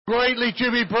Greatly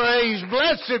to be praised.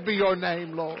 Blessed be your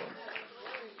name, Lord.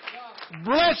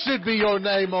 Blessed be your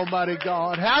name, Almighty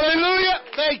God. Hallelujah.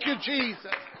 Thank you,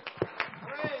 Jesus.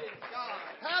 Praise God.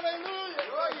 Hallelujah.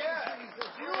 Oh, yeah. Jesus.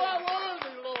 You are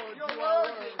worthy, Lord. You are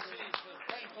worthy,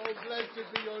 Jesus. Oh,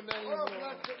 blessed be your name, Lord.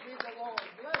 Blessed be the Lord.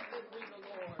 Blessed be the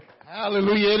Lord.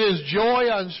 Hallelujah. It is joy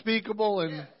unspeakable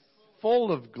and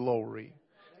full of glory.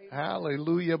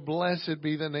 Hallelujah. Blessed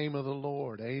be the name of the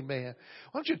Lord. Amen.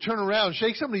 Why don't you turn around and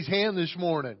shake somebody's hand this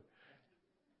morning?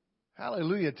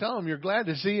 Hallelujah. Tell them you're glad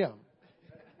to see them.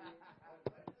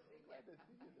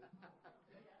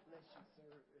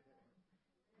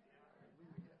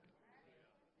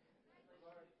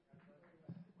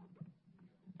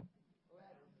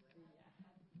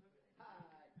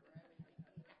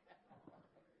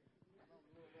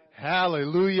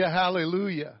 Hallelujah.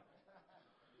 Hallelujah.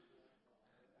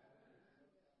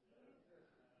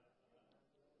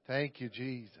 Thank you,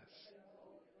 Jesus.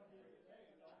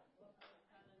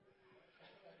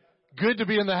 Good to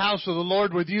be in the house of the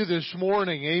Lord with you this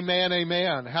morning. Amen,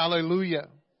 amen. Hallelujah.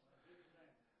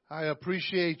 I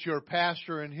appreciate your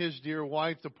pastor and his dear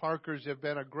wife. The Parkers have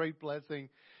been a great blessing,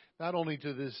 not only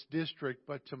to this district,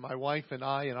 but to my wife and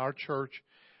I and our church.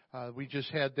 We just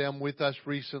had them with us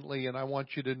recently, and I want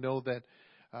you to know that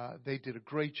they did a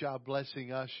great job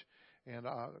blessing us. And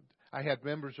I had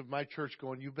members of my church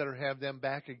going, you better have them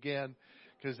back again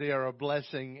because they are a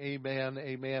blessing. Amen,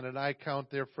 amen. And I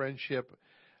count their friendship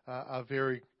a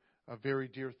very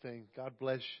dear thing. God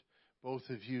bless both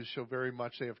of you so very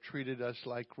much. They have treated us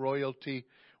like royalty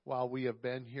while we have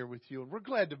been here with you. And we're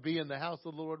glad to be in the house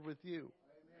of the Lord with you.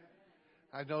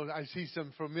 I know I see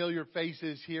some familiar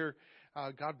faces here.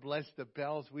 God bless the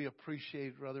Bells. We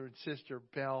appreciate Brother and Sister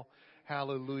Bell.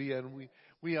 Hallelujah. And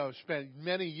we have spent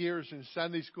many years in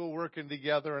Sunday school working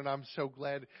together, and I'm so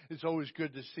glad. It's always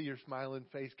good to see your smiling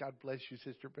face. God bless you,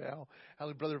 Sister Bell.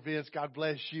 Hallelujah. Brother Vince, God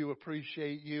bless you.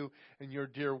 Appreciate you and your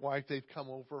dear wife. They've come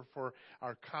over for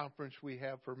our conference we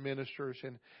have for ministers.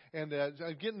 And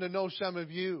getting to know some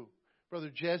of you.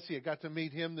 Brother Jesse, I got to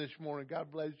meet him this morning.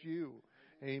 God bless you.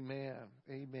 Amen.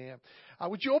 Amen.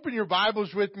 Would you open your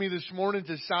Bibles with me this morning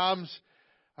to Psalms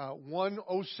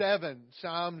 107?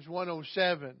 Psalms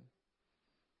 107.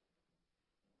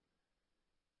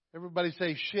 Everybody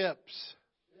say ships.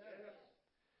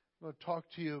 I'm going to talk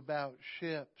to you about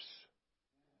ships.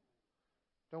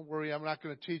 Don't worry, I'm not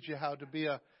going to teach you how to be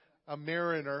a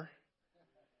mariner.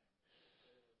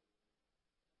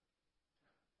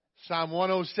 Psalm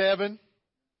 107.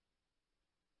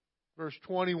 Verse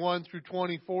 21 through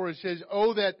 24, it says,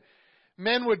 "Oh, that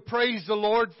men would praise the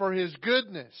Lord for His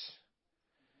goodness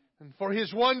and for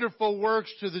His wonderful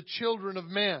works to the children of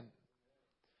men.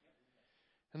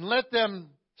 And let them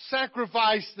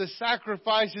sacrifice the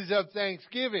sacrifices of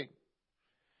thanksgiving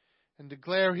and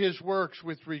declare His works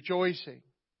with rejoicing.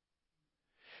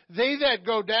 They that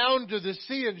go down to the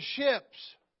sea in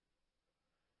ships,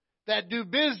 that do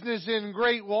business in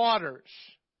great waters,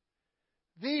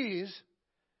 these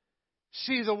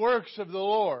see the works of the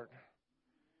Lord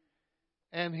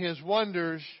and His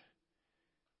wonders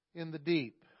in the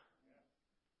deep."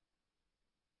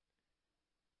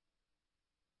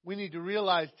 We need to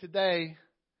realize today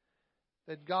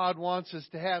that God wants us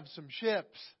to have some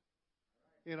ships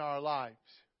in our lives.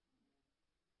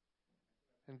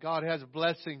 And God has a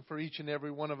blessing for each and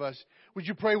every one of us. Would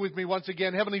you pray with me once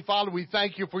again? Heavenly Father, we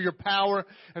thank you for your power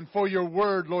and for your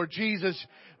word, Lord Jesus.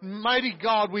 Mighty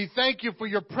God, we thank you for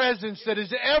your presence that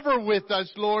is ever with us,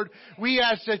 Lord. We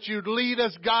ask that you'd lead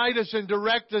us, guide us, and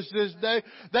direct us this day,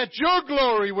 that your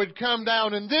glory would come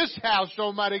down in this house,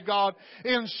 Almighty God,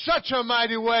 in such a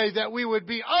mighty way that we would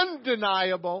be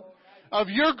undeniable of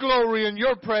your glory and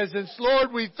your presence.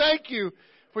 Lord, we thank you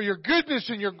for your goodness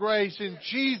and your grace in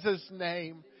Jesus'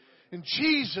 name. In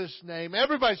Jesus' name.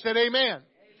 Everybody said amen.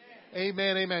 Amen,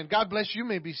 amen. Amen. God bless you. You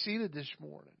may be seated this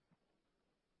morning.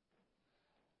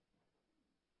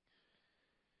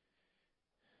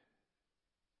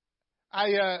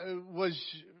 I was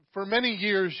for many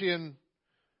years in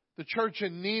the church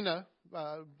in Neenah.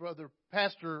 Brother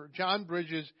Pastor John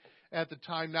Bridges at the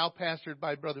time, now pastored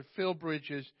by Brother Phil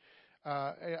Bridges.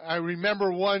 I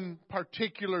remember one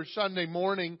particular Sunday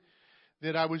morning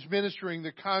that I was ministering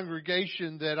the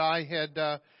congregation that I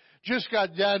had just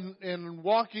got done, and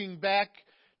walking back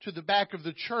to the back of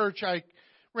the church, I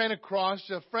ran across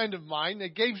a friend of mine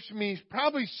that gave me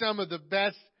probably some of the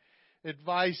best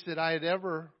advice that I had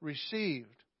ever received.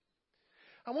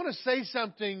 I want to say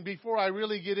something before I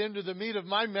really get into the meat of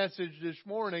my message this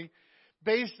morning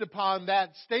based upon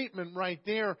that statement right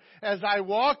there. As I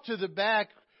walked to the back,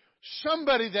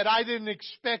 somebody that I didn't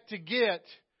expect to get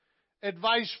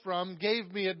advice from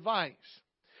gave me advice.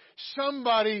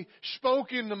 Somebody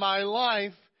spoke into my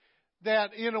life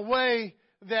that in a way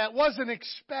that wasn't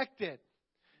expected.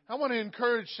 I want to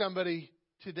encourage somebody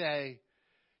today.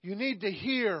 You need to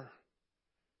hear.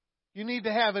 You need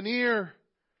to have an ear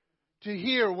to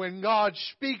hear when God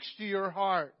speaks to your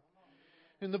heart.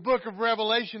 In the book of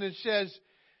Revelation it says,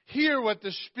 hear what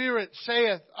the Spirit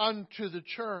saith unto the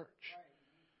church.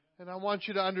 And I want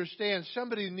you to understand,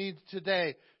 somebody needs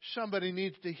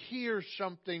to hear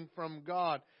something from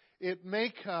God. It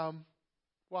may come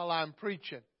while I'm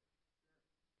preaching.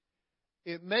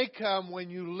 It may come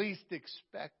when you least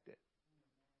expect it.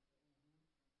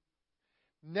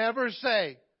 Never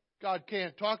say, God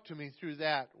can't talk to me through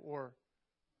that or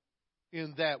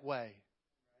in that way.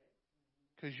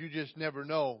 Because you just never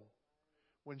know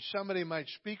when somebody might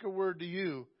speak a word to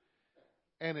you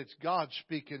and it's God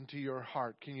speaking to your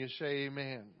heart. Can you say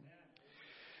amen?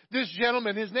 This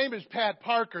gentleman, his name is Pat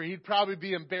Parker. He'd probably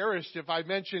be embarrassed if I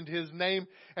mentioned his name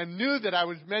and knew that I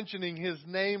was mentioning his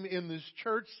name in this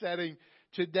church setting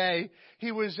today.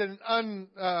 He was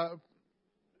a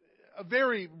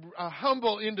very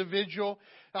humble individual,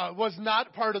 was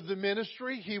not part of the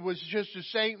ministry. He was just a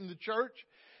saint in the church.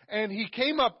 And he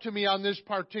came up to me on this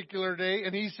particular day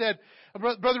and he said,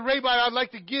 Brother Rabbi, I'd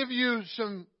like to give you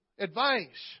some advice.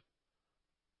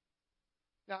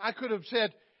 Now, I could have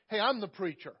said, hey, I'm the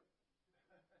preacher.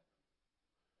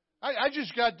 I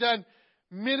just got done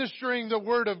ministering the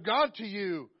Word of God to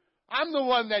you. I'm the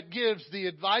one that gives the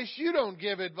advice. You don't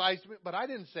give advice. But I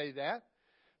didn't say that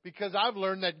because I've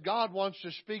learned that God wants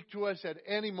to speak to us at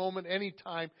any moment, any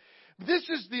time. This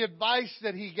is the advice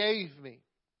that he gave me.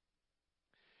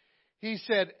 He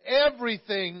said,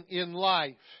 everything in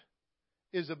life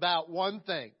is about one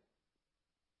thing.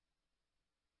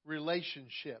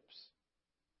 Relationships.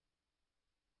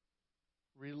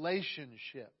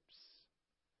 Relationships.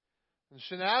 And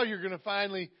so now you're going to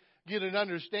finally get an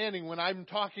understanding when I'm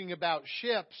talking about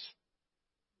ships.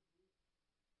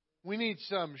 We need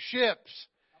some ships.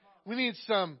 We need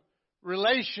some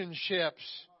relationships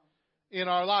in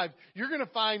our life. You're going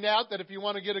to find out that if you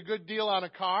want to get a good deal on a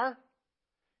car,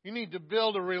 you need to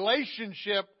build a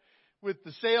relationship with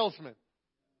the salesman.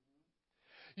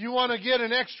 You want to get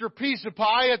an extra piece of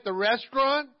pie at the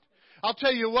restaurant? I'll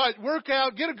tell you what, work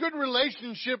out, get a good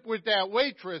relationship with that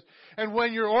waitress. And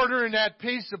when you're ordering that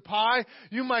piece of pie,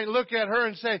 you might look at her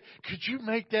and say, could you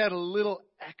make that a little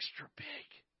extra big?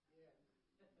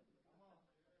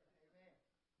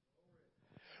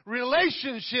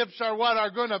 Relationships are what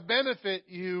are going to benefit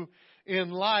you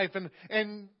in life.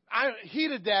 And I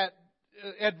heeded that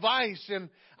advice, and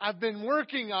I've been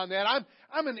working on that.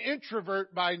 I'm an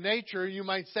introvert by nature. You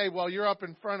might say, well, you're up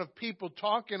in front of people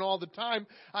talking all the time.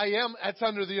 I am. That's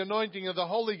under the anointing of the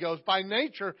Holy Ghost. By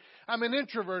nature, I'm an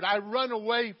introvert. I run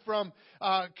away from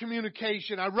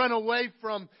communication. I run away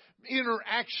from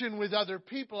interaction with other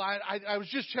people. I was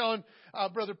just telling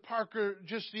Brother Parker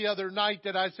just the other night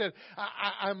that I said,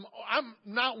 I'm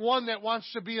not one that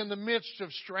wants to be in the midst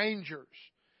of strangers.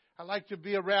 I like to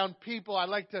be around people. I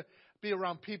like to be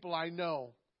around people I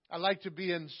know. I like to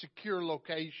be in secure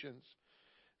locations.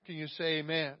 Can you say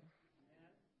amen?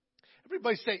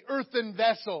 Everybody say earthen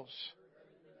vessels.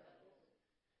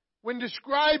 When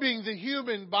describing the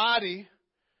human body,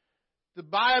 the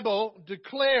Bible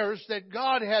declares that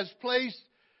God has placed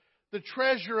the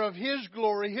treasure of His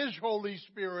glory, His Holy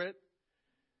Spirit,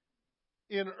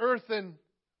 in earthen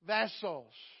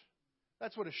vessels.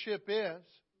 That's what a ship is.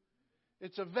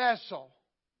 It's a vessel.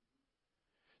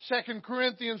 2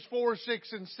 Corinthians 4,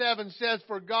 6, and 7 says,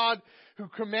 for God who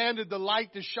commanded the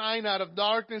light to shine out of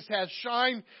darkness has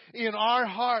shined in our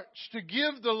hearts to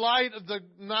give the light of the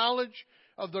knowledge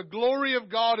of the glory of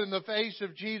God in the face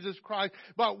of Jesus Christ.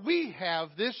 But we have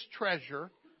this treasure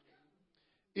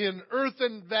in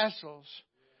earthen vessels,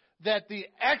 that the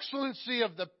excellency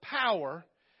of the power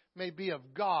may be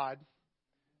of God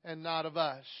and not of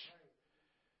us.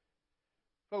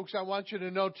 Folks, I want you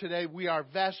to know today we are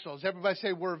vessels. Everybody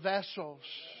say we're vessels.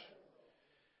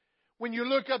 When you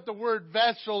look up the word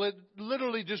vessel, it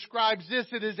literally describes this.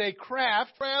 It is a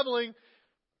craft traveling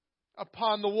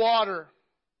upon the water.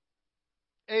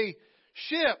 A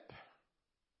ship.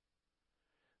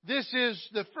 This is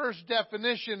the first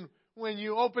definition when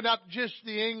you open up just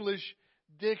the English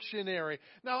dictionary.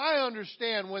 Now, I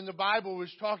understand when the Bible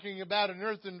was talking about an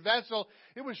earthen vessel,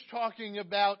 it was talking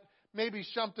about maybe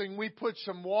something we put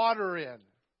some water in.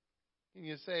 Can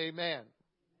you say amen?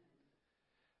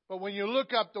 But when you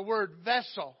look up the word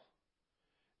vessel,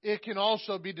 it can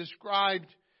also be described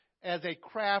as a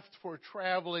craft for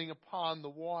traveling upon the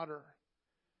water.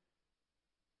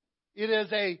 It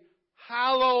is a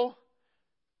hollow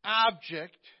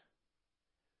object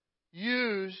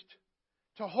used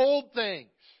to hold things.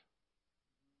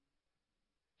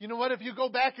 You know what? If you go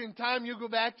back in time, you go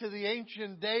back to the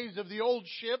ancient days of the old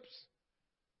ships.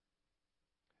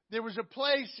 There was a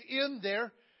place in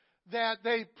there that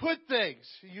they put things.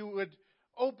 You would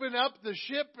open up the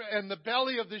ship and the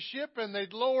belly of the ship, and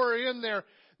they'd lower in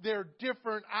their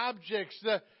different objects.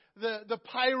 The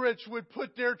pirates would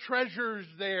put their treasures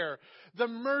there. The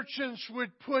merchants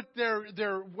would put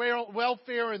their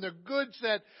welfare and the goods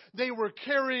that they were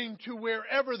carrying to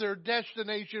wherever their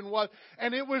destination was.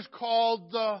 And it was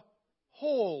called the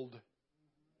hold.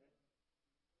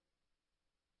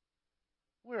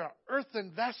 We're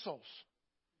earthen vessels.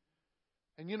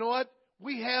 And you know what?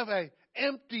 We have an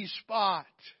empty spot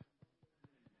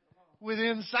within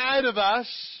inside of us.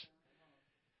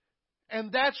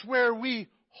 And that's where we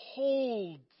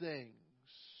hold things.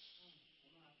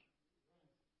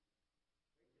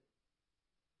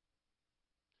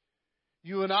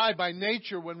 You and I, by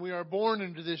nature, when we are born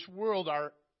into this world,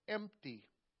 are empty.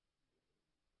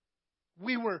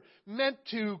 We were meant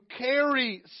to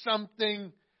carry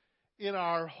something in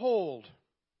our hold,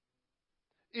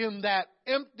 in that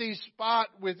empty spot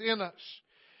within us,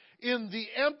 in the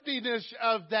emptiness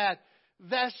of that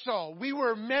vessel. We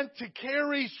were meant to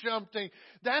carry something.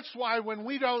 That's why when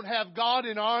we don't have God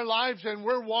in our lives and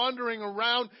we're wandering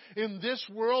around in this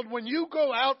world, when you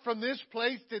go out from this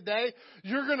place today,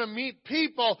 you're going to meet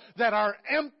people that are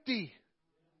empty.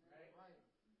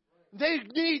 They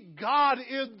need God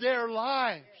in their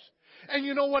lives. And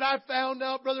you know what I found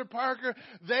out, Brother Parker?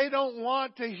 They don't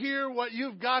want to hear what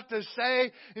you've got to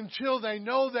say until they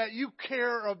know that you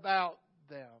care about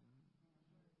them.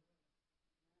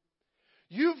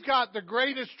 You've got the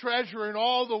greatest treasure in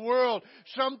all the world,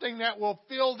 something that will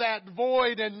fill that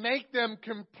void and make them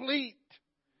complete.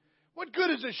 What good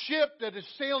is a ship that is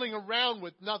sailing around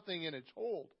with nothing in its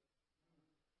hold?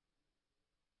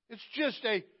 It's just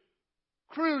a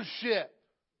cruise ship.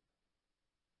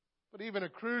 But even a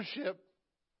cruise ship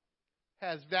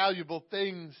has valuable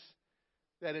things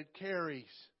that it carries.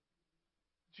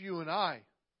 It's you and I.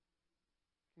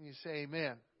 Can you say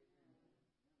amen?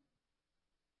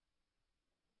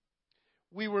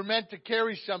 We were meant to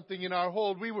carry something in our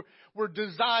hold. We were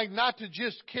designed not to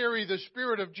just carry the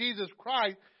Spirit of Jesus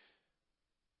Christ.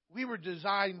 We were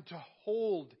designed to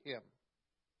hold Him,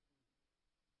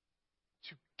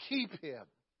 to keep Him,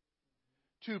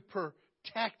 to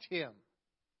protect Him.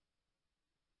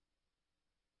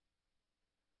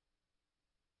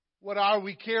 What are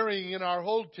we carrying in our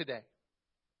hold today?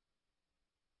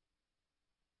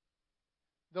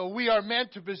 Though we are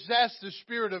meant to possess the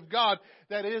Spirit of God,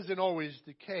 that isn't always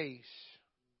the case.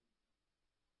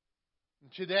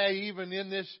 And today, even in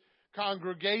this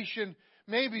congregation,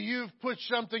 maybe you've put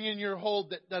something in your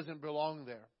hold that doesn't belong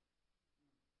there.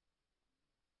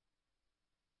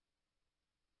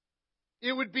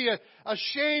 It would be a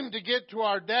shame to get to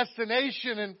our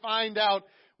destination and find out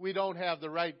we don't have the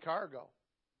right cargo.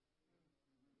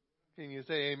 Can you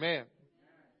say amen?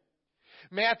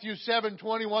 Matthew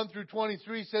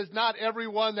 7:21-23 says, "Not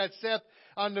everyone that saith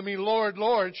unto me, Lord,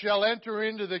 Lord, shall enter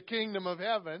into the kingdom of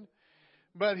heaven,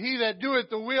 but he that doeth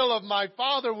the will of my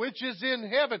Father which is in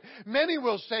heaven. Many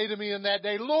will say to me in that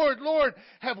day, Lord, Lord,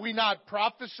 have we not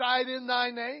prophesied in thy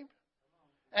name?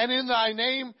 And in thy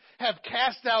name have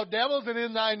cast out devils, and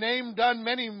in thy name done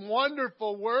many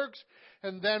wonderful works?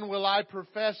 And then will I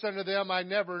profess unto them, I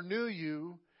never knew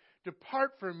you.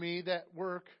 Depart from me,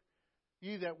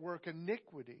 ye that work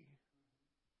iniquity."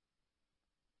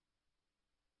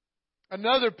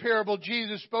 Another parable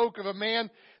Jesus spoke of a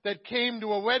man that came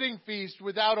to a wedding feast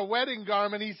without a wedding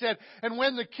garment. He said, "And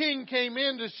when the king came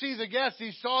in to see the guests,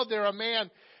 he saw there a man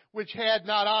which had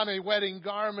not on a wedding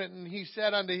garment. And he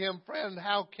said unto him, Friend,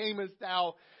 how camest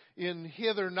thou in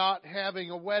hither not having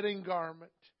a wedding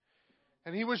garment?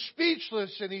 And he was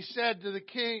speechless, and he said to the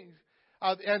king,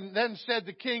 and then said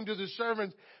the king to the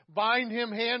servants, Bind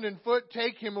him hand and foot,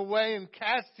 take him away, and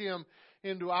cast him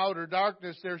into outer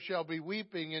darkness. There shall be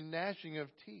weeping and gnashing of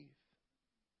teeth."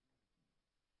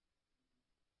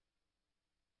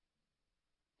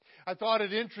 I thought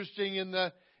it interesting in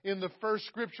the first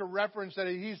scripture reference that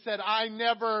he said, "I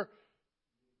never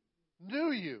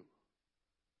knew you."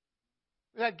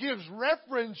 That gives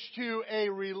reference to a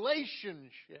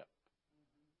relationship.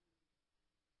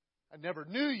 I never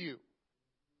knew you.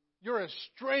 You're a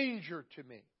stranger to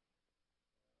me.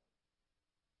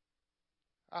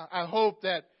 I hope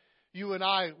that you and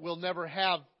I will never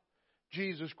have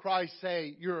Jesus Christ say,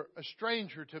 "You're a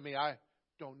stranger to me. I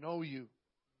don't know you."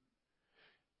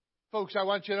 Folks, I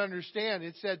want you to understand,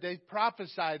 it said they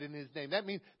prophesied in His name. That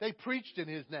means they preached in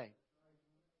His name.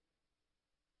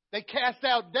 They cast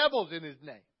out devils in His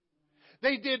name.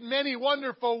 They did many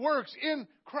wonderful works in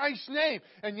Christ's name.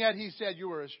 And yet He said,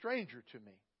 you are a stranger to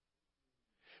me.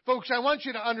 Folks, I want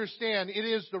you to understand it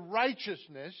is the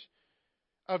righteousness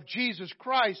of Jesus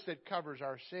Christ that covers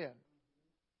our sin.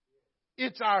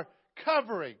 It's our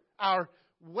covering, our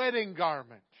wedding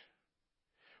garment.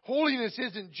 Holiness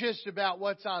isn't just about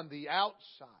what's on the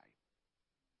outside.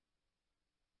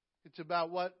 It's about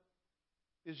what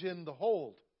is in the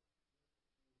hold.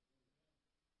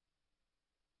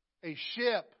 A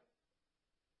ship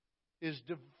is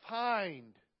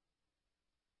defined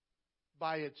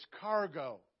by its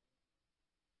cargo.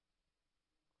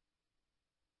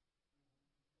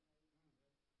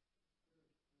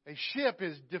 A ship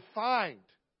is defined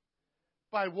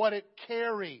by what it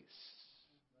carries.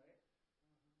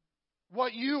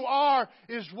 What you are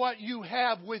is what you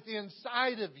have within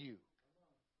inside of you.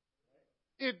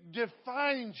 It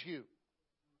defines you.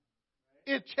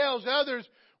 It tells others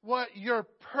what your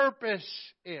purpose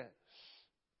is.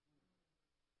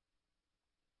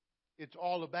 It's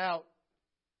all about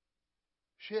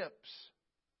ships.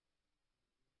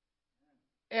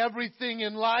 Everything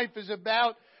in life is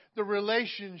about the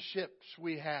relationships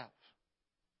we have.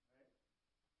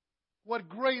 What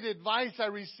great advice I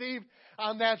received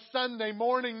on that Sunday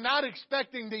morning, not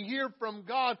expecting to hear from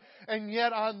God. And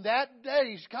yet on that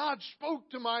day, God spoke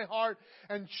to my heart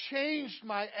and changed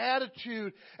my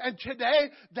attitude. And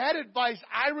today, that advice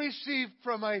I received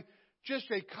from just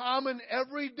a common,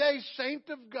 everyday saint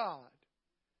of God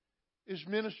is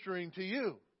ministering to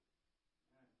you.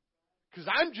 Because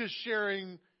I'm just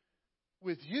sharing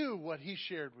with you what He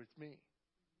shared with me.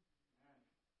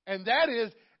 And that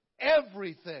is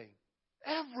everything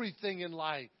in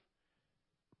life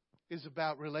is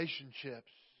about relationships.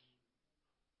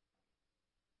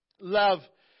 Love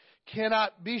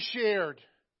cannot be shared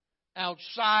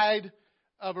outside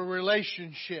of a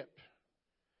relationship.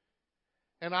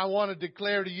 And I want to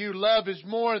declare to you, love is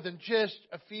more than just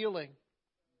a feeling.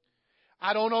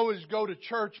 I don't always go to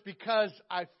church because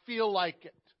I feel like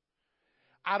it.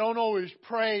 I don't always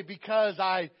pray because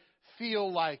I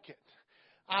feel like it.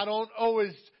 I don't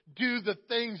always do the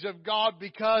things of God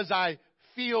because I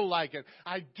feel like it.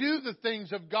 I do the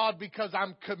things of God because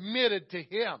I'm committed to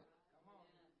Him.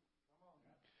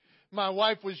 My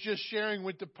wife was just sharing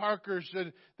with the Parkers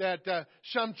that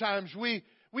sometimes we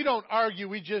don't argue,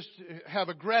 we just have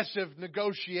aggressive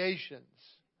negotiations.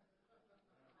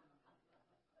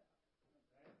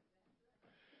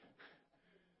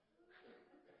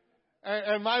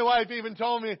 And my wife even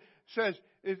told me, says,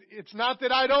 it's not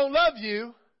that I don't love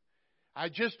you. I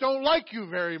just don't like you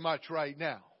very much right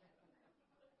now.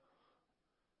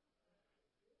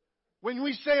 When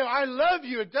we say I love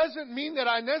you, it doesn't mean that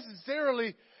I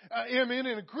necessarily am in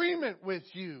agreement with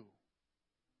you.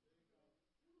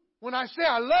 When I say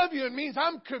I love you, it means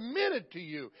I'm committed to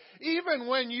you. Even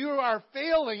when you are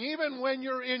failing, even when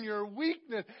you're in your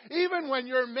weakness, even when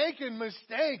you're making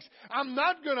mistakes, I'm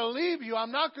not going to leave you.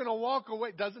 I'm not going to walk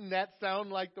away. Doesn't that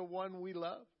sound like the one we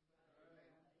love?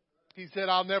 He said,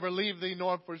 I'll never leave thee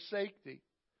nor forsake thee.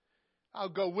 I'll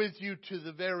go with you to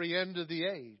the very end of the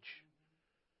age.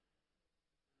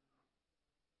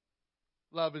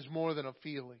 Love is more than a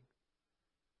feeling.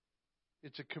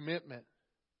 It's a commitment.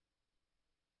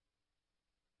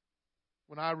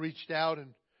 When I reached out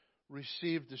and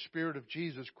received the Spirit of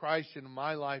Jesus Christ in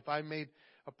my life, I made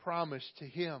a promise to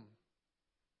Him.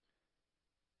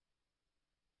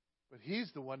 But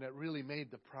He's the one that really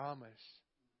made the promise.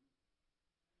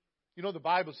 You know, the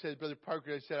Bible says, Brother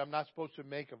Parker said, I'm not supposed to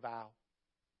make a vow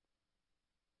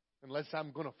unless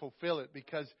I'm going to fulfill it.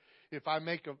 Because if I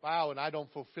make a vow and I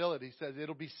don't fulfill it, He says,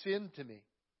 it'll be sin to me.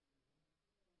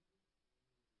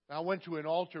 I went to an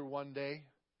altar one day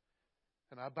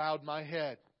and I bowed my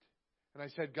head. And I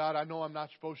said, God, I know I'm not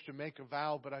supposed to make a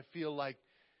vow, but I feel like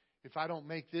if I don't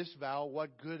make this vow,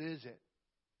 what good is it?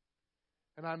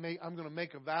 And I'm going to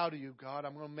make a vow to you, God.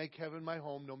 I'm going to make heaven my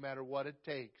home no matter what it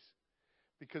takes.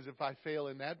 Because if I fail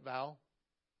in that vow,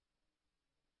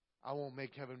 I won't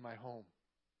make heaven my home.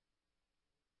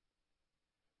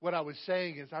 What I was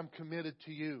saying is I'm committed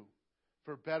to you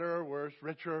for better or worse,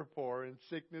 richer or poor, in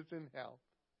sickness and health.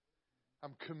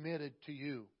 I'm committed to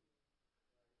you.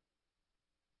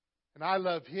 And I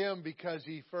love Him because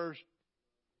He first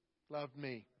loved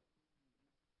me.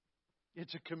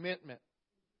 It's a commitment.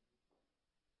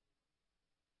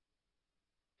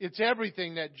 It's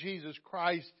everything that Jesus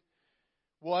Christ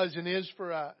was and is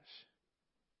for us.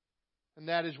 And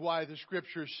that is why the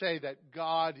Scriptures say that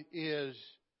God is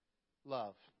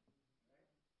love.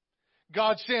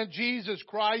 God sent Jesus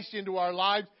Christ into our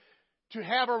lives to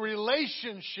have a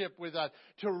relationship with us,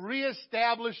 to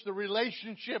reestablish the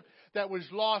relationship that was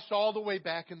lost all the way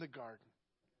back in the garden.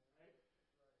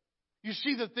 You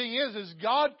see, the thing is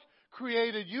God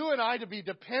created you and I to be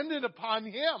dependent upon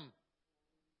Him.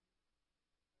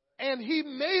 And He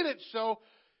made it so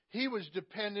He was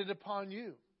dependent upon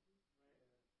you.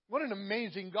 What an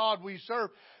amazing God we serve.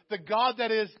 The God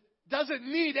that doesn't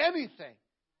need anything.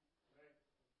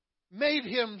 Made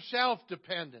Himself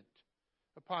dependent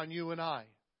upon you and I.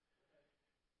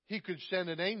 He could send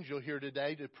an angel here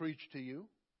today to preach to you.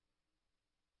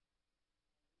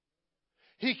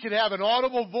 He could have an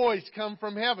audible voice come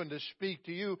from heaven to speak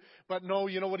to you. But no,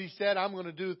 you know what He said? I'm going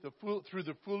to do it through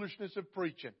the foolishness of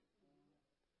preaching.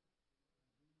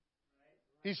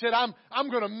 He said, I'm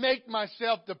going to make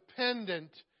myself dependent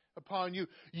upon you.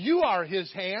 You are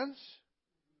His hands.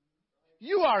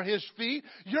 You are His feet.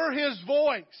 You're His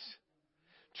voice.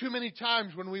 Too many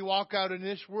times when we walk out in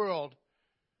this world,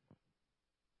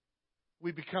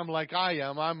 we become like I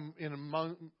am. I'm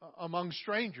among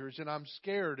strangers and I'm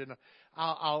scared and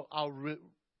I'll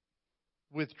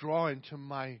withdraw into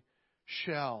my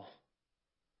shell.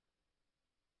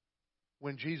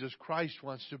 When Jesus Christ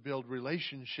wants to build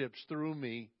relationships through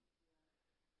me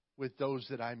with those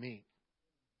that I meet.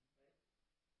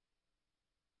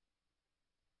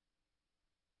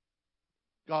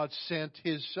 God sent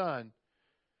His Son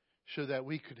so that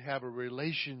we could have a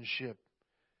relationship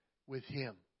with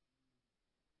Him.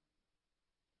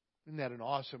 Isn't that an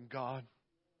awesome God?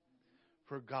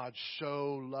 For God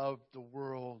so loved the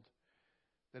world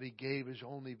that He gave His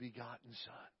only begotten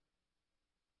Son.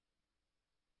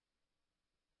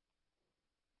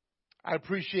 I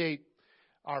appreciate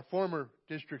our former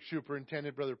district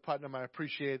superintendent, Brother Putnam. I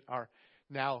appreciate our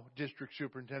now district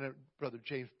superintendent, Brother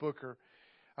James Booker.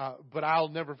 But I'll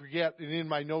never forget, and in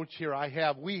my notes here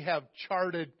we have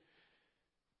charted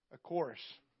a course.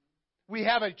 We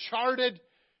have a charted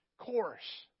course.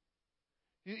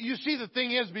 You see, the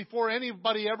thing is, before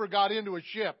anybody ever got into a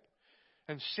ship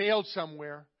and sailed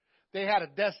somewhere, they had a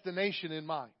destination in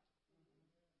mind.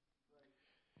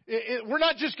 We're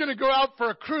not just going to go out for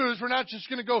a cruise. We're not just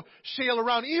going to go sail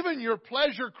around. Even your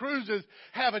pleasure cruises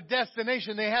have a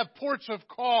destination. They have ports of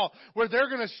call where they're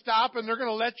going to stop and they're going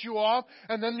to let you off.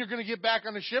 And then you're going to get back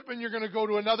on the ship and you're going to go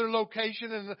to another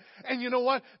location. And you know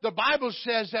what? The Bible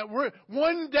says that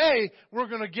one day we're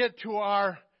going to get to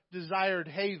our desired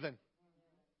haven.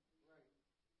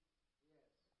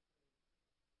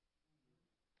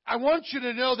 I want you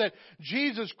to know that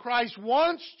Jesus Christ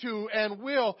wants to and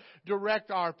will direct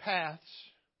our paths.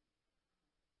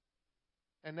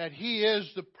 And that He is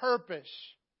the purpose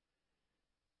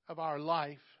of our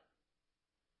life.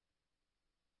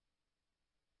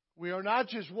 We are not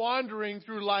just wandering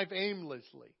through life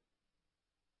aimlessly.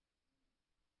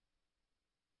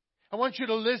 I want you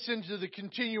to listen to the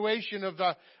continuation of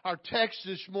our text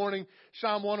this morning,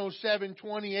 Psalm 107,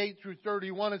 28 through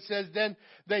 31. It says, "Then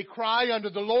they cry unto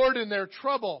the Lord in their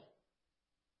trouble."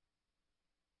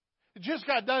 It just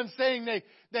got done saying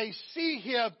they see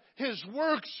His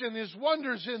works and His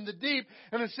wonders in the deep.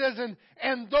 And it says,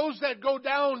 and those that go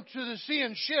down to the sea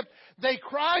and ship, they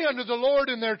cry unto the Lord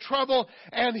in their trouble,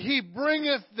 and He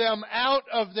bringeth them out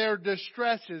of their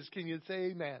distresses. Can you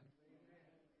say amen?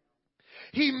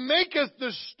 He maketh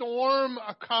the storm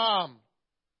a calm,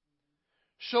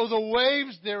 so the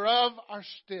waves thereof are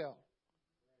still.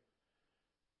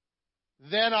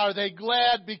 Then are they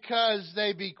glad because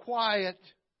they be quiet.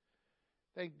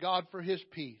 Thank God for His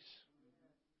peace.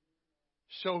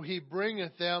 So He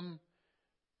bringeth them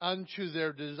unto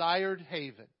their desired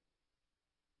haven.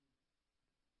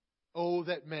 Oh,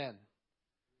 that men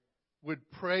would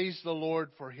praise the Lord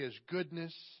for His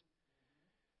goodness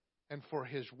and for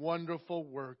His wonderful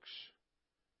works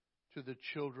to the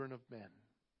children of men.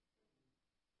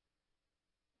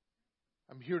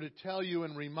 I'm here to tell you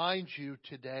and remind you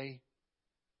today,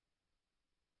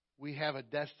 we have a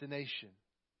destination.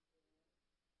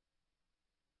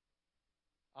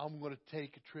 I'm going to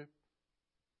take a trip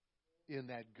in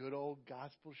that good old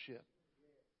gospel ship.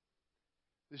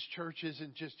 This church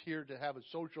isn't just here to have a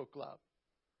social club.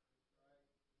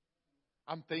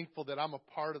 I'm thankful that I'm a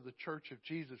part of the Church of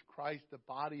Jesus Christ, the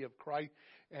body of Christ,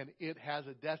 and it has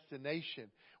a destination.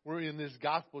 We're in this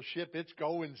gospel ship. It's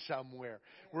going somewhere.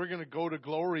 We're going to go to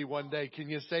glory one day. Can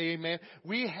you say amen?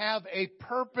 We have a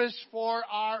purpose for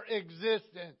our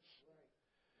existence.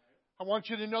 I want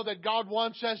you to know that God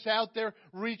wants us out there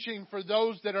reaching for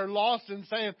those that are lost and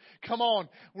saying, come on,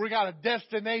 we got a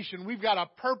destination. We've got a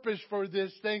purpose for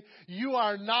this thing. You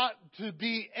are not to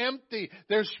be empty.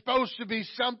 There's supposed to be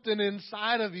something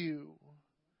inside of you.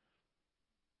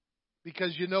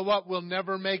 Because you know what? We'll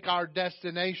never make our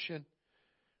destination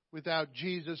without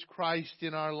Jesus Christ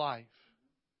in our life.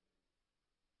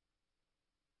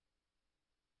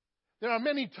 There are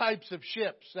many types of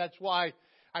ships. That's why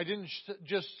I didn't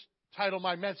just title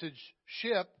my message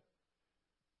Ship.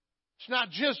 It's not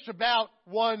just about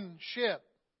one ship.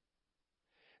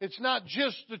 It's not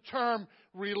just the term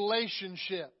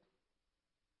relationship.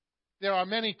 There are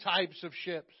many types of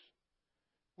ships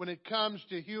when it comes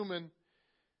to human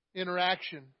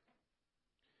interaction.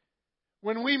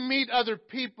 When we meet other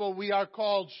people, we are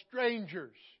called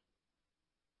strangers.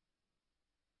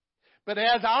 But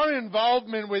as our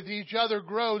involvement with each other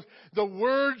grows, the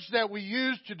words that we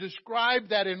use to describe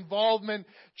that involvement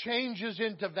changes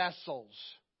into vessels.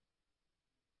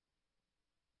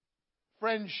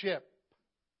 Friendship,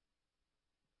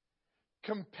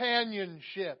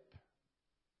 companionship,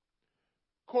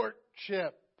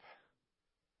 courtship,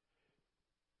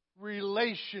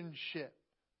 relationship.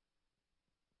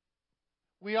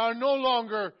 We are no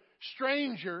longer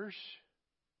strangers,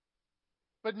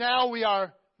 but now we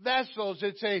are vessels.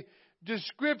 It's a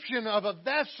description of a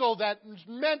vessel that is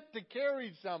meant to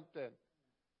carry something.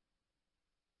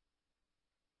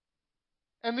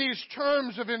 And these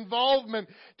terms of involvement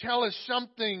tell us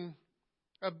something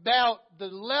about the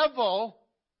level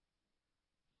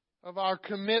of our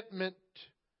commitment.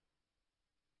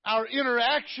 Our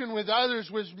interaction with others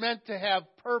was meant to have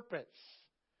purpose.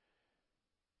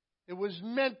 It was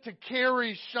meant to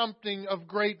carry something of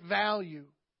great value.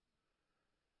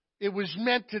 It was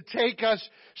meant to take us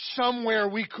somewhere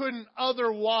we couldn't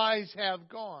otherwise have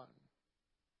gone.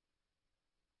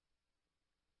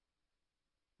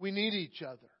 We need each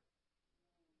other.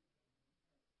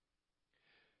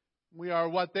 We are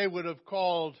what they would have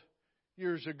called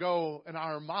years ago an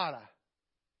armada,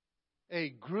 a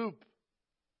group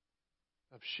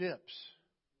of ships.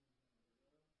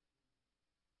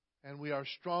 And we are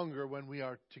stronger when we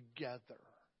are together.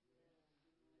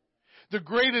 The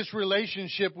greatest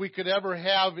relationship we could ever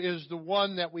have is the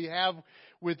one that we have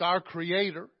with our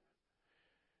Creator.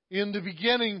 In the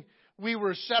beginning, we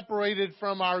were separated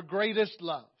from our greatest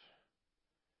love.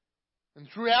 And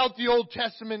throughout the Old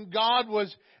Testament, God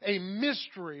was a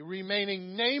mystery,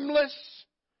 remaining nameless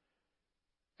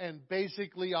and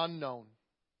basically unknown.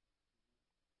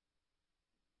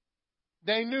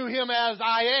 They knew Him as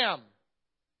I am,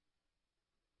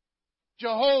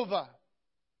 Jehovah,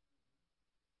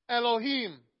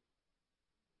 Elohim.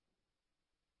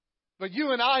 But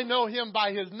you and I know Him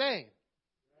by His name.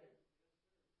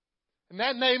 And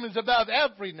that name is above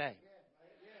every name.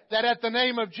 That at the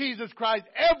name of Jesus Christ,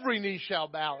 every knee shall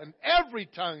bow and every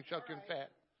tongue shall confess.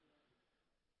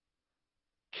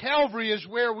 Calvary is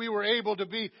where we were able to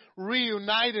be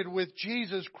reunited with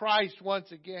Jesus Christ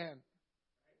once again.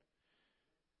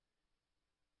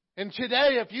 And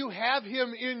today, if you have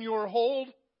Him in your hold,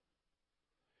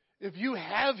 if you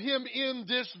have Him in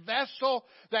this vessel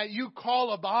that you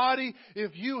call a body,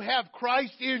 if you have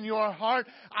Christ in your heart,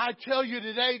 I tell you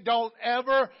today, don't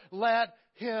ever let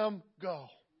Him go.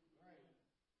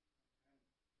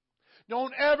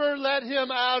 Don't ever let Him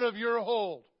out of your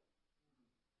hold.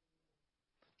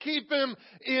 Keep Him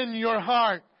in your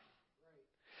heart.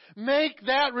 Make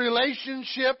that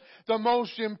relationship the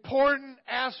most important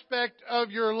aspect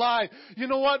of your life. You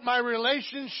know what? My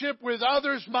relationship with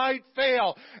others might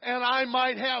fail. And I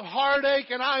might have heartache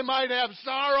and I might have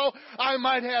sorrow. I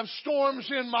might have storms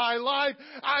in my life.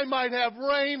 I might have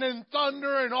rain and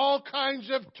thunder and all kinds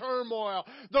of turmoil.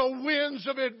 The winds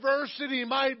of adversity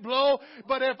might blow.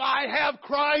 But if I have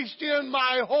Christ in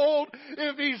my hold,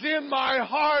 if He's in my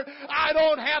heart, I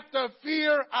don't have to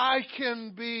fear. I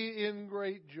can be in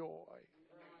great joy.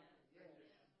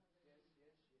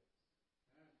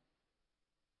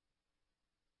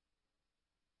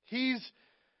 He's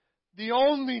the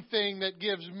only thing that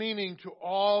gives meaning to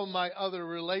all my other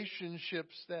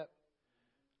relationships that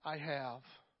I have.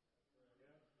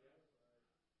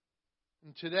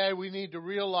 And today we need to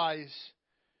realize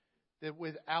that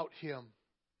without Him,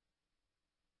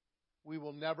 we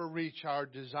will never reach our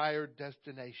desired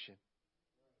destination.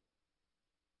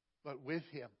 But with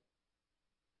Him,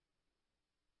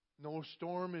 no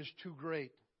storm is too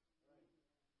great.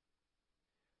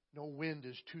 No wind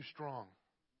is too strong.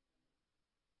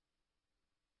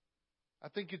 I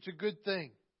think it's a good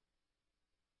thing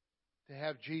to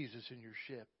have Jesus in your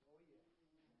ship.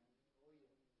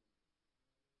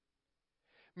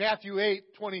 Matthew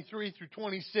 8:23 through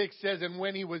 26 says, "And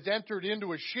when He was entered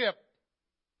into a ship,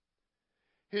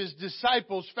 His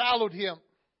disciples followed Him.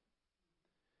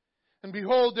 And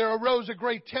behold, there arose a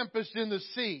great tempest in the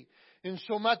sea,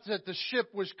 insomuch that the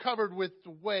ship was covered with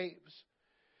the waves.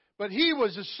 but he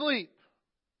was asleep.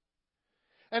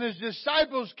 And his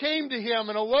disciples came to him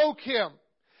and awoke him.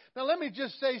 Now let me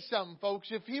just say something, folks.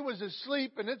 If he was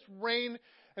asleep and it's rain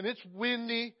and it's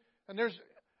windy and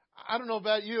I don't know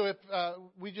about you, if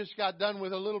we just got done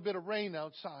with a little bit of rain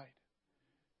outside.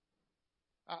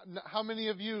 How many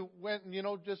of you went and,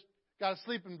 just got a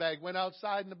sleeping bag, went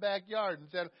outside in the backyard and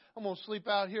said, I'm going to sleep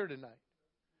out here tonight?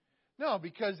 No,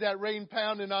 because that rain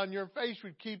pounding on your face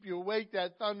would keep you awake,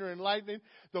 that thunder and lightning,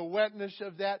 the wetness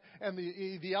of that, and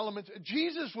the elements.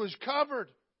 Jesus was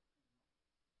covered.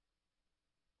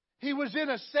 He was in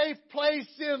a safe place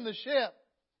in the ship.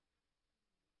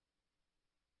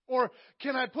 Or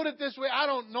can I put it this way? I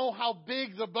don't know how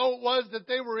big the boat was that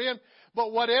they were in,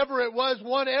 but whatever it was,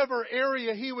 whatever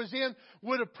area he was in,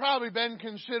 would have probably been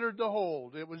considered the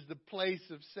hold. It was the place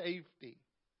of safety.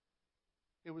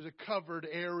 It was a covered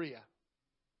area.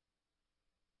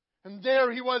 And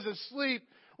there he was asleep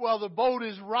while the boat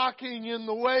is rocking in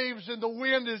the waves and the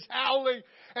wind is howling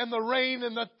and the rain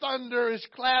and the thunder is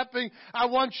clapping. I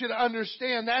want you to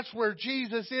understand that's where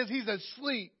Jesus is. He's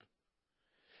asleep.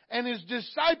 And his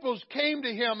disciples came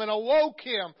to him and awoke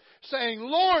him, saying,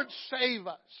 Lord, save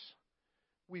us.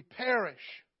 We perish.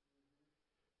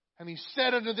 And he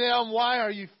said unto them, Why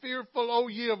are ye fearful, O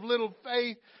ye of little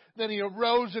faith? Then he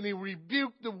arose and he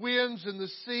rebuked the winds and the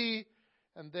sea,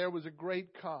 and there was a great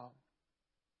calm.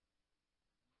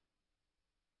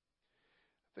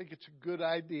 I think it's a good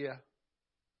idea.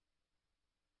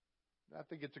 I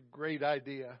think it's a great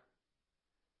idea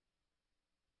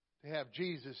to have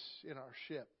Jesus in our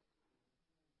ship.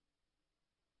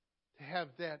 To have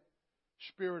that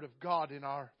Spirit of God in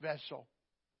our vessel.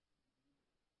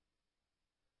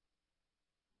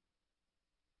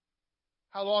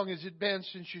 How long has it been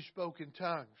since you spoke in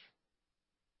tongues?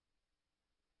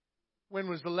 When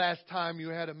was the last time you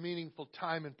had a meaningful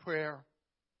time in prayer?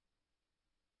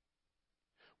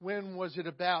 When was it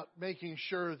about making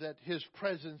sure that His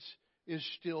presence is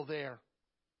still there?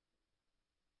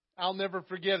 I'll never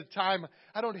forget a time.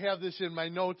 I don't have this in my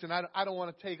notes, and I don't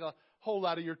want to take a whole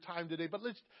lot of your time today. But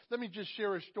let me just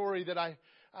share a story that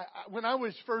when I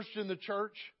was first in the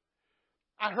church,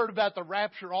 I heard about the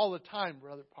rapture all the time,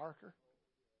 Brother Parker.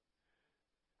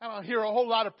 I don't hear a whole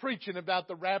lot of preaching about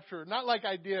the rapture. Not like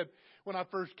I did when I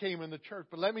first came in the church.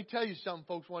 But let me tell you something,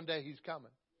 folks. One day He's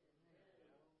coming.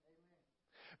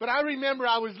 But I remember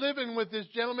I was living with this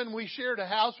gentleman. We shared a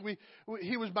house.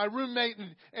 He was my roommate,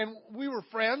 and we were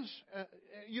friends.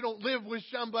 You don't live with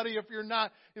somebody if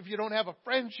you don't have a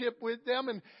friendship with them.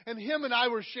 And him and I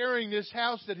were sharing this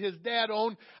house that his dad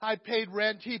owned. I paid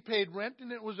rent. He paid rent,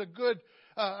 and it was a good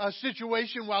a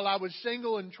situation while I was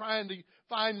single and trying to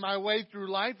find my way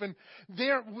through life. And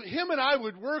him and I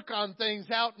would work on things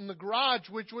out in the garage,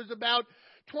 which was about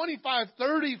 25,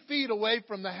 30 feet away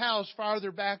from the house,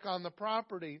 farther back on the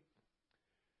property.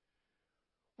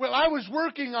 Well, I was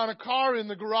working on a car in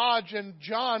the garage, and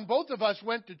John, both of us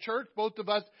went to church,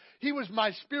 he was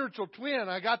my spiritual twin.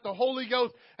 I got the Holy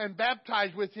Ghost and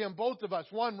baptized with him, both of us,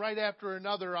 one right after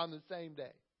another on the same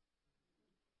day.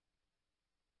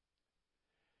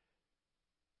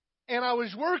 And I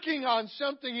was working on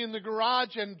something in the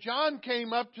garage, and John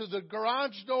came up to the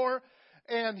garage door,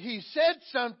 and he said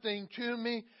something to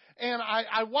me, and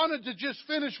I wanted to just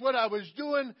finish what I was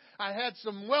doing. I had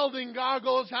some welding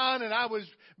goggles on, and I was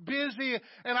busy,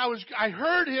 and I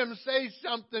heard him say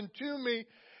something to me,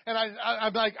 and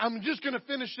I'm like, I'm just going to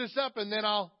finish this up, and then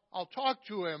I'll talk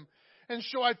to him. And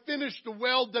so I finished the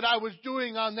weld that I was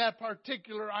doing on that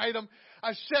particular item.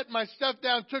 I set my stuff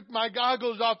down, took my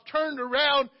goggles off, turned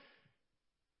around,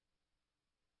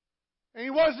 and he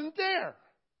wasn't there.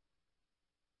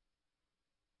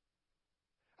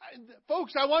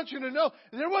 Folks, I want you to know,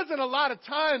 there wasn't a lot of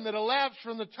time that elapsed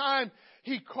from the time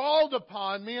he called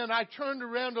upon me, and I turned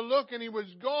around to look, and he was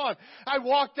gone. I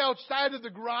walked outside of the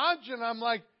garage, and I'm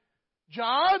like,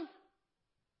 John?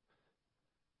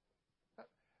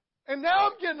 And now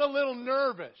I'm getting a little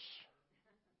nervous.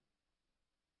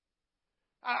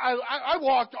 I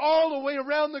walked all the way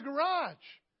around the garage.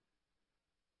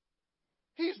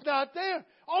 He's not there.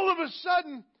 All of a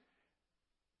sudden,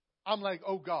 I'm like,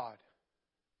 oh God.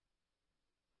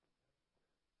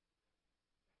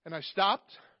 And I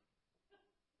stopped.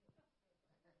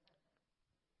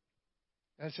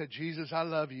 And I said, Jesus, I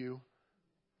love you.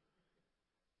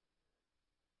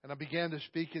 And I began to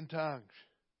speak in tongues.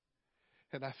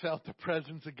 And I felt the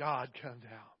presence of God come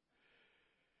down.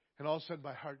 And all of a sudden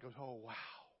my heart goes, oh wow,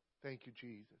 thank you,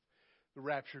 Jesus. The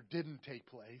rapture didn't take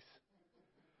place.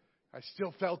 I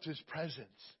still felt His presence.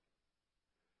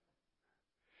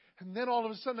 And then all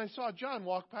of a sudden I saw John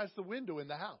walk past the window in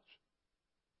the house.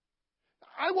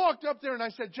 I walked up there and I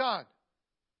said, John,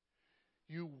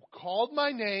 you called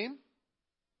my name.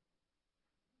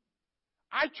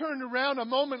 I turned around a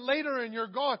moment later and you're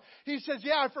gone. He says,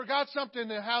 yeah, I forgot something in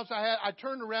the house I had. I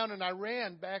turned around and I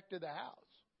ran back to the house.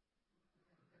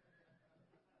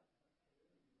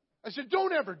 I said,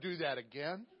 don't ever do that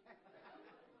again.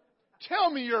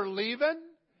 Tell me you're leaving.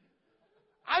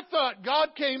 I thought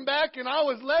God came back and I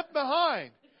was left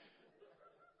behind.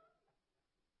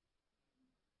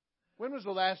 When was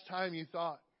the last time you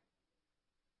thought,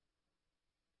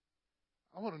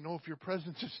 I want to know if your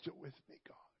presence is still with me,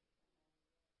 God?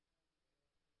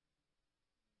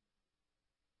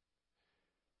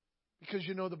 Because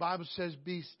you know the Bible says,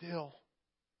 be still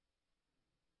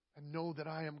and know that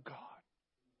I am God.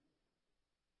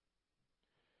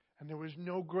 And there was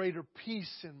no greater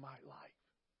peace in my life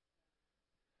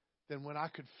than when I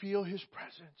could feel His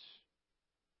presence.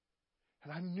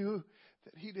 And I knew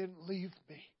that He didn't leave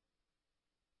me.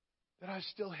 That I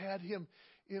still had Him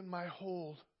in my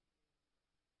hold.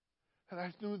 And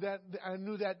I knew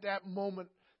that moment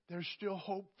there's still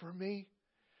hope for me.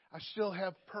 I still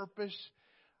have purpose.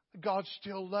 God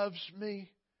still loves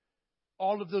me.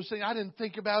 All of those things. I didn't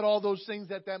think about all those things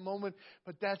at that moment,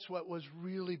 but that's what was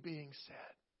really being said.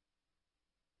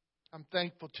 I'm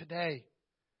thankful today.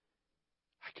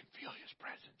 I can feel His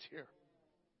presence here.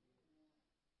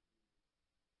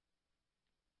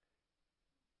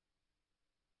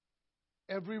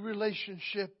 Every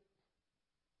relationship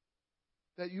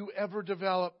that you ever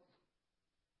develop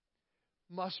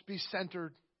must be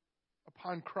centered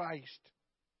upon Christ.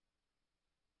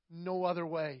 No other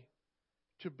way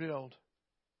to build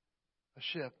a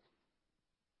ship.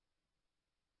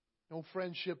 No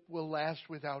friendship will last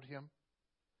without Him.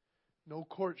 No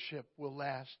courtship will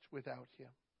last without Him.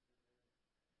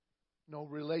 No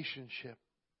relationship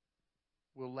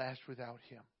will last without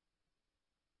Him.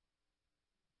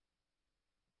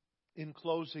 In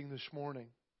closing this morning,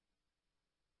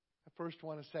 I first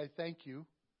want to say thank you.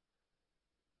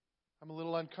 I'm a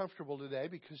little uncomfortable today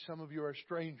because some of you are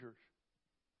strangers.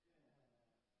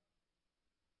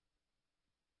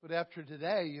 But after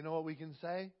today, you know what we can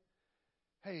say?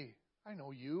 Hey, I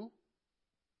know you.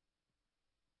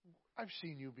 I've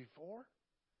seen you before.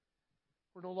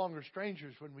 We're no longer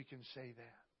strangers when we can say that.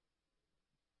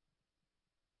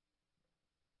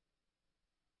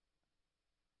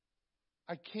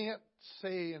 I can't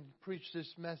say and preach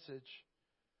this message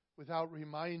without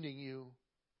reminding you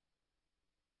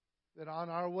that on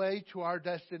our way to our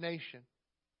destination,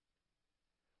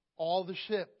 all the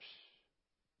ships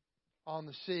on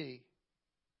the sea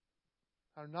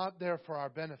are not there for our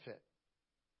benefit.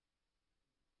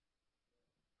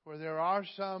 For there are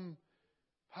some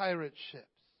pirate ships.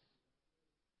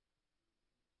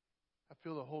 I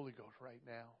feel the Holy Ghost right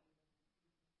now.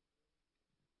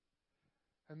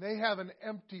 And they have an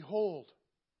empty hold.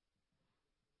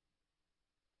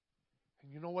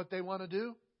 And you know what they want to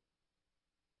do?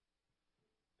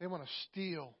 They want to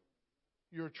steal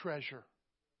your treasure.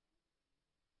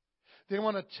 They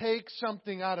want to take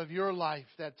something out of your life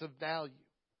that's of value.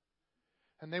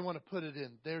 And they want to put it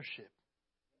in their ship.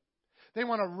 They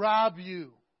want to rob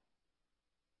you.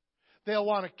 They'll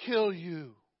want to kill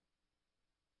you.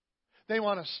 They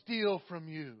want to steal from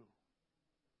you.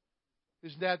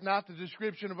 Is that not the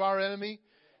description of our enemy?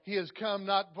 He has come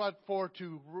not but for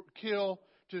to kill,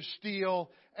 to steal,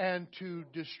 and to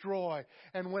destroy.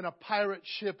 And when a pirate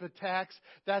ship attacks,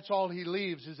 that's all he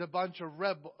leaves is a bunch of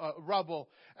rubble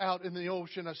out in the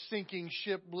ocean, a sinking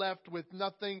ship left with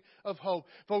nothing of hope.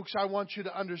 Folks, I want you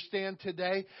to understand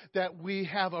today that we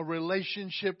have a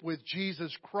relationship with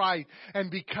Jesus Christ.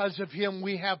 And because of Him,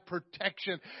 we have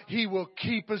protection. He will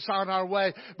keep us on our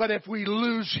way. But if we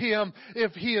lose Him,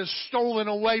 if He is stolen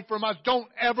away from us, don't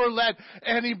ever let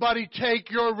anybody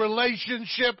take your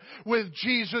relationship with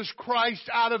Jesus Christ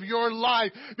out of your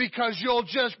life, because you'll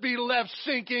just be left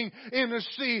sinking in the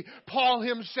sea. Paul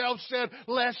himself said,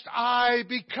 lest I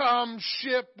become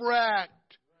shipwrecked.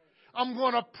 I'm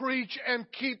going to preach and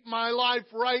keep my life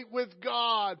right with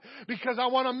God, because I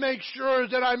want to make sure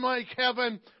that I make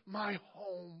heaven my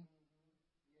home.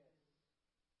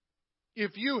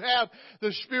 If you have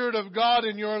the Spirit of God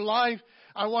in your life,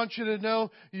 I want you to know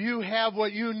you have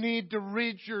what you need to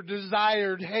reach your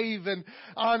desired haven.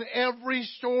 On every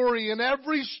story, in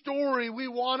every story, we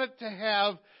want it to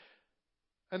have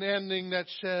an ending that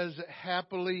says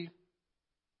happily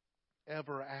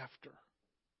ever after.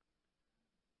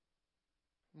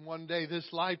 One day this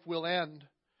life will end,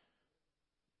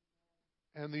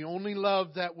 and the only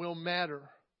love that will matter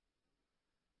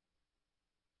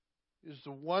is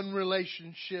the one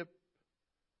relationship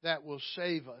that will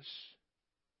save us.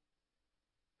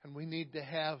 And we need to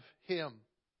have Him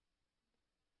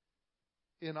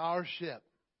in our ship,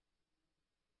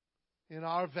 in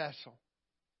our vessel.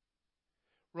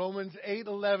 Romans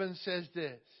 8:11 says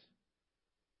this,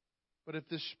 "But if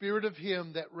the Spirit of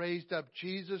Him that raised up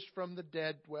Jesus from the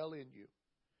dead dwell in you,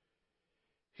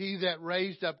 He that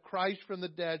raised up Christ from the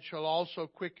dead shall also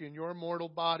quicken your mortal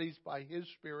bodies by His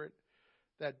Spirit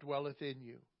that dwelleth in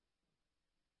you."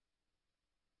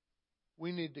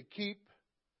 We need to keep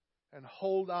and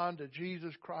hold on to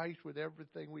Jesus Christ with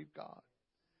everything we've got.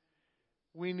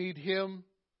 We need Him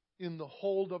in the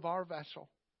hold of our vessel.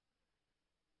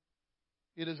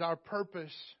 It is our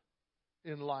purpose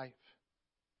in life.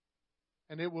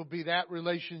 And it will be that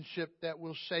relationship that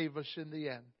will save us in the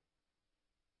end.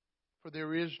 For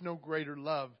there is no greater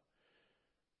love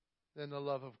than the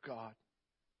love of God.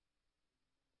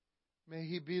 May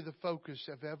He be the focus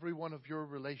of every one of your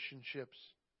relationships.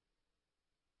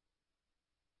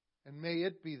 And may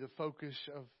it be the focus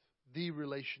of the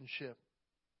relationship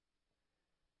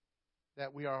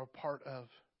that we are a part of.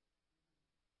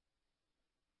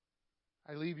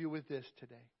 I leave you with this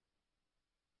today.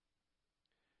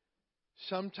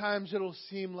 Sometimes it'll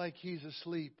seem like He's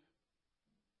asleep.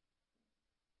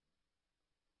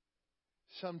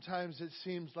 Sometimes it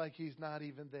seems like He's not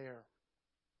even there.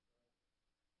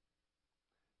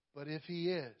 But if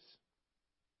He is,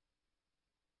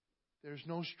 there's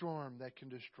no storm that can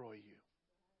destroy you.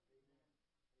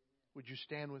 Would you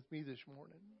stand with me this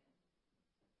morning?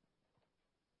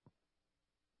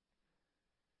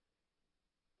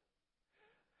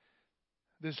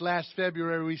 This last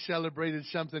February, we celebrated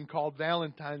something called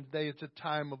Valentine's Day. It's a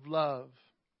time of love.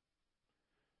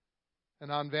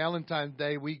 And on Valentine's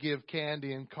Day, we give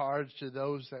candy and cards to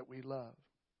those that we love.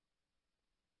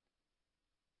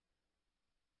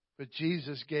 But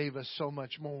Jesus gave us so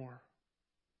much more.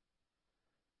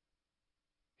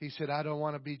 He said, "I don't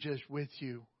want to be just with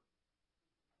you.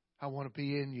 I want to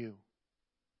be in you.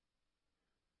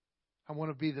 I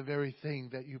want to be the very thing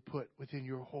that you put within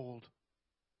your hold."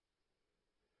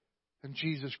 And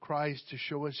Jesus Christ, to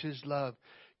show us His love,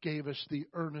 gave us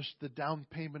the down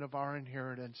payment of our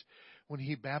inheritance when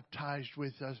He baptized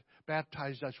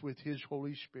us with His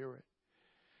Holy Spirit.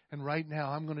 And right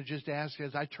now, I'm going to just ask,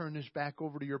 as I turn this back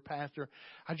over to your pastor,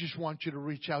 I just want you to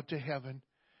reach out to heaven.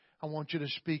 I want you to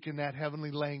speak in that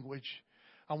heavenly language.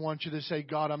 I want you to say,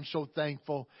 "God, I'm so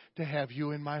thankful to have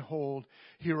you in my hold.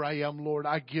 Here I am, Lord.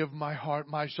 I give my heart,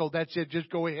 my soul." That's it. Just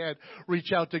go ahead.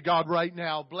 Reach out to God right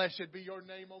now. Blessed be your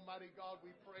name, Almighty God.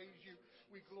 We praise you.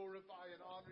 We glorify and honor you.